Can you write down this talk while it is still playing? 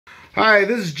Hi,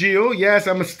 this is Gio. Yes,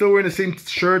 I'm still wearing the same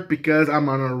shirt because I'm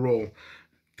on a roll.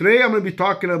 Today I'm going to be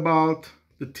talking about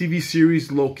the TV series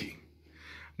Loki.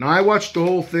 Now, I watched the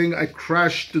whole thing. I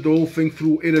crashed the whole thing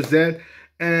through A to Z.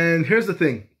 And here's the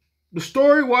thing. The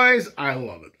story-wise, I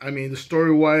love it. I mean, the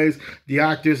story-wise, the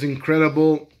actor's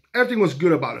incredible. Everything was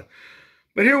good about it.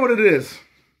 But here what it is.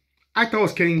 I thought I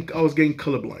was getting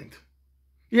colorblind.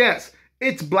 Yes,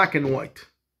 it's black and white.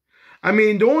 I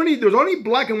mean, there's only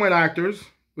black and white actors,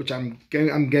 which I'm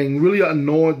getting really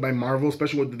annoyed by Marvel,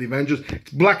 especially with the Avengers.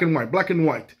 It's black and white, black and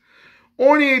white.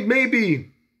 Only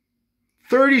maybe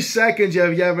 30 seconds you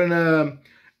have an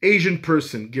Asian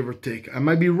person, give or take. I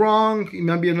might be wrong. It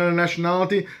might be another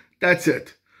nationality. That's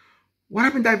it. What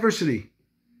happened to diversity?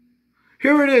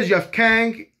 Here it is. You have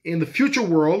Kang in the future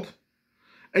world,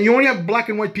 and you only have black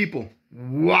and white people.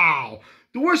 Wow.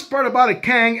 The worst part about it,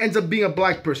 Kang ends up being a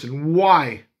black person.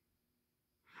 Why?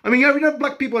 I mean, you have enough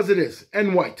black people as it is,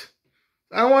 and white.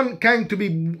 I don't want Kang to be,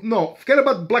 no, forget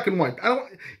about black and white.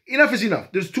 Enough is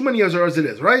enough. There's too many as it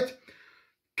is, right?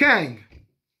 Kang,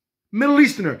 Middle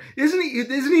Easterner. Isn't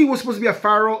he was supposed to be a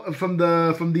pharaoh from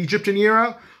the Egyptian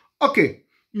era? Okay,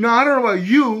 now I don't know about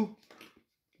you,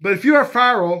 but if you're a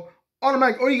pharaoh,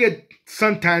 automatically, or you get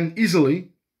suntan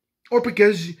easily, or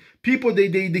because people,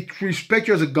 they respect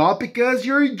you as a god because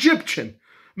you're Egyptian,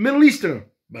 Middle Easterner.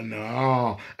 But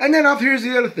no. And then here's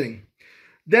the other thing.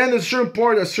 Then there's a certain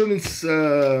part, a certain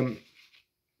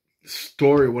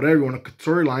story, whatever you want to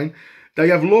storyline, that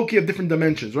you have Loki of different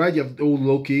dimensions, right? You have the old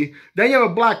Loki. Then you have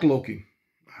a black Loki.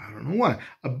 I don't know why.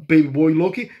 A baby boy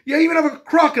Loki. You even have a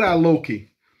crocodile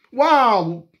Loki.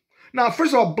 Wow. Now,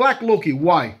 first of all, black Loki.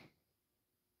 Why?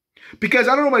 Because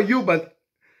I don't know about you, but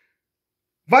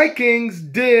Vikings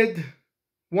did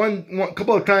one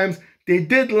couple of times, they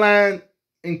did land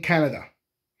in Canada.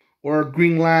 Or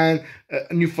Greenland,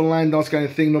 Newfoundland, those kind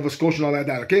of thing, Nova Scotia, and all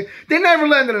that, okay? They never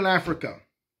landed in Africa.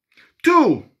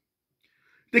 2,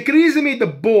 they could easily make the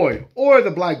boy or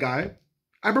the black guy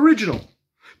Aboriginal.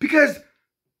 Because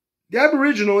the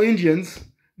Aboriginal Indians,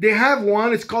 they have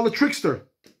one, it's called a trickster.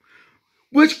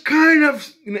 Which kind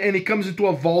of, and he comes into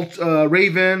a vault,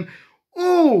 raven.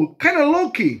 Oh, kind of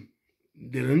Loki.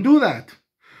 Didn't do that.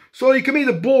 So you can make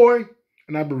the boy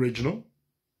an Aboriginal,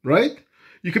 right?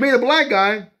 You can make the black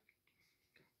guy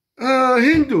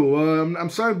Hindu. I'm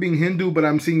sorry being Hindu, but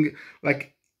I'm seeing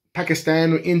like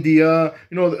Pakistan or India,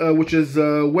 which is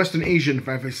Western Asian,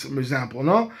 for example,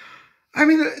 no? I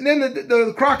mean, then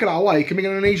the crocodile, why? You can make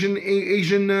an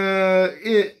Asian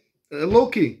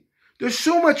Loki. There's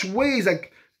so much ways,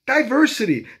 like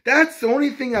diversity. That's the only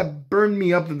thing that burned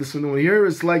me up in this one here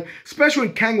is like, especially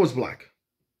when Kang was black.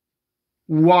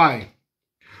 Why?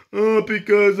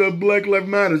 Because Black Lives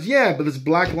Matters. Yeah, but there's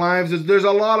black lives. There's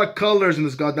a lot of colors in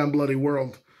this goddamn bloody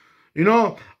world.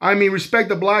 I mean, respect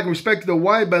the black, respect the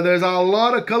white, but there's a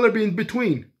lot of color in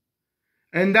between.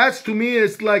 And that's, to me,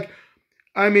 it's like,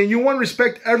 I mean, you want to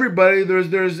respect everybody.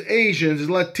 There's Asians, there's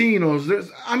Latinos.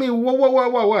 I mean,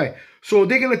 why? So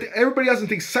they're going to let everybody else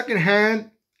take second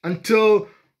hand until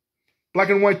black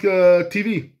and white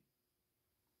TV.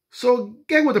 So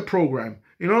get with the program.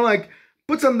 Like,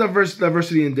 put some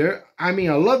diversity in there. I mean,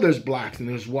 I love there's blacks and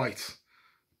there's whites.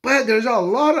 But there's a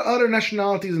lot of other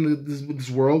nationalities in this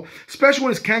world, especially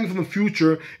when it's Kang from the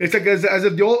future. It's like as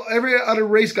if every other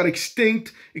race got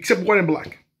extinct except white and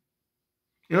black.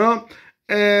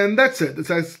 And that's it.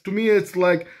 To me, it's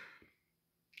like,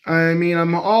 I mean,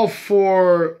 I'm all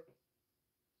for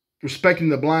respecting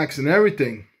the blacks and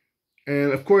everything.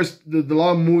 And of course, the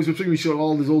lot of movies, particularly we show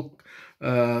all these old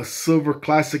silver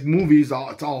classic movies,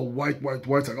 it's all white. It's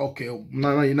like, okay,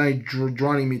 now you're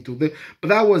drawing me to this. But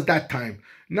that was that time.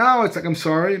 Now it's like, I'm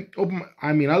sorry.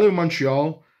 I mean, I live in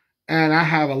Montreal, and I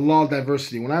have a lot of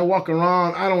diversity. When I walk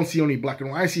around, I don't see only black and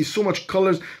white. I see so much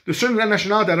colors. There's certain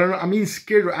nationalities I'm even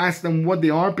scared to ask them what they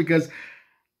are because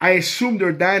I assume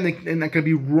they're that, and I could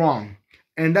be wrong.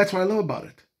 And that's what I love about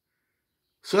it.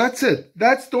 So that's it.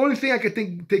 That's the only thing I could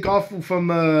take off from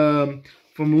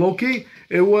Loki.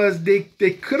 It was they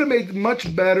could have made it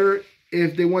much better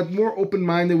if they went more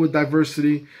open-minded with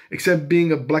diversity, except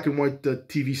being a black and white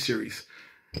TV series.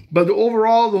 But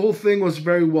overall, the whole thing was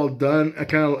very well done. I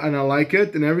like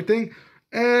it and everything.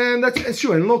 And it's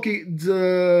true. And Loki,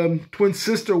 the twin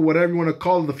sister, whatever you want to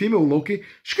call it, the female Loki,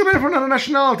 she could have been from another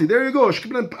nationality. There you go. She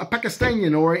could have been a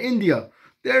Pakistani or India.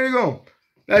 There you go.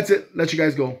 That's it. Let you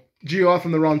guys go. Gio off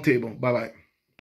from the Roundtable. Bye-bye.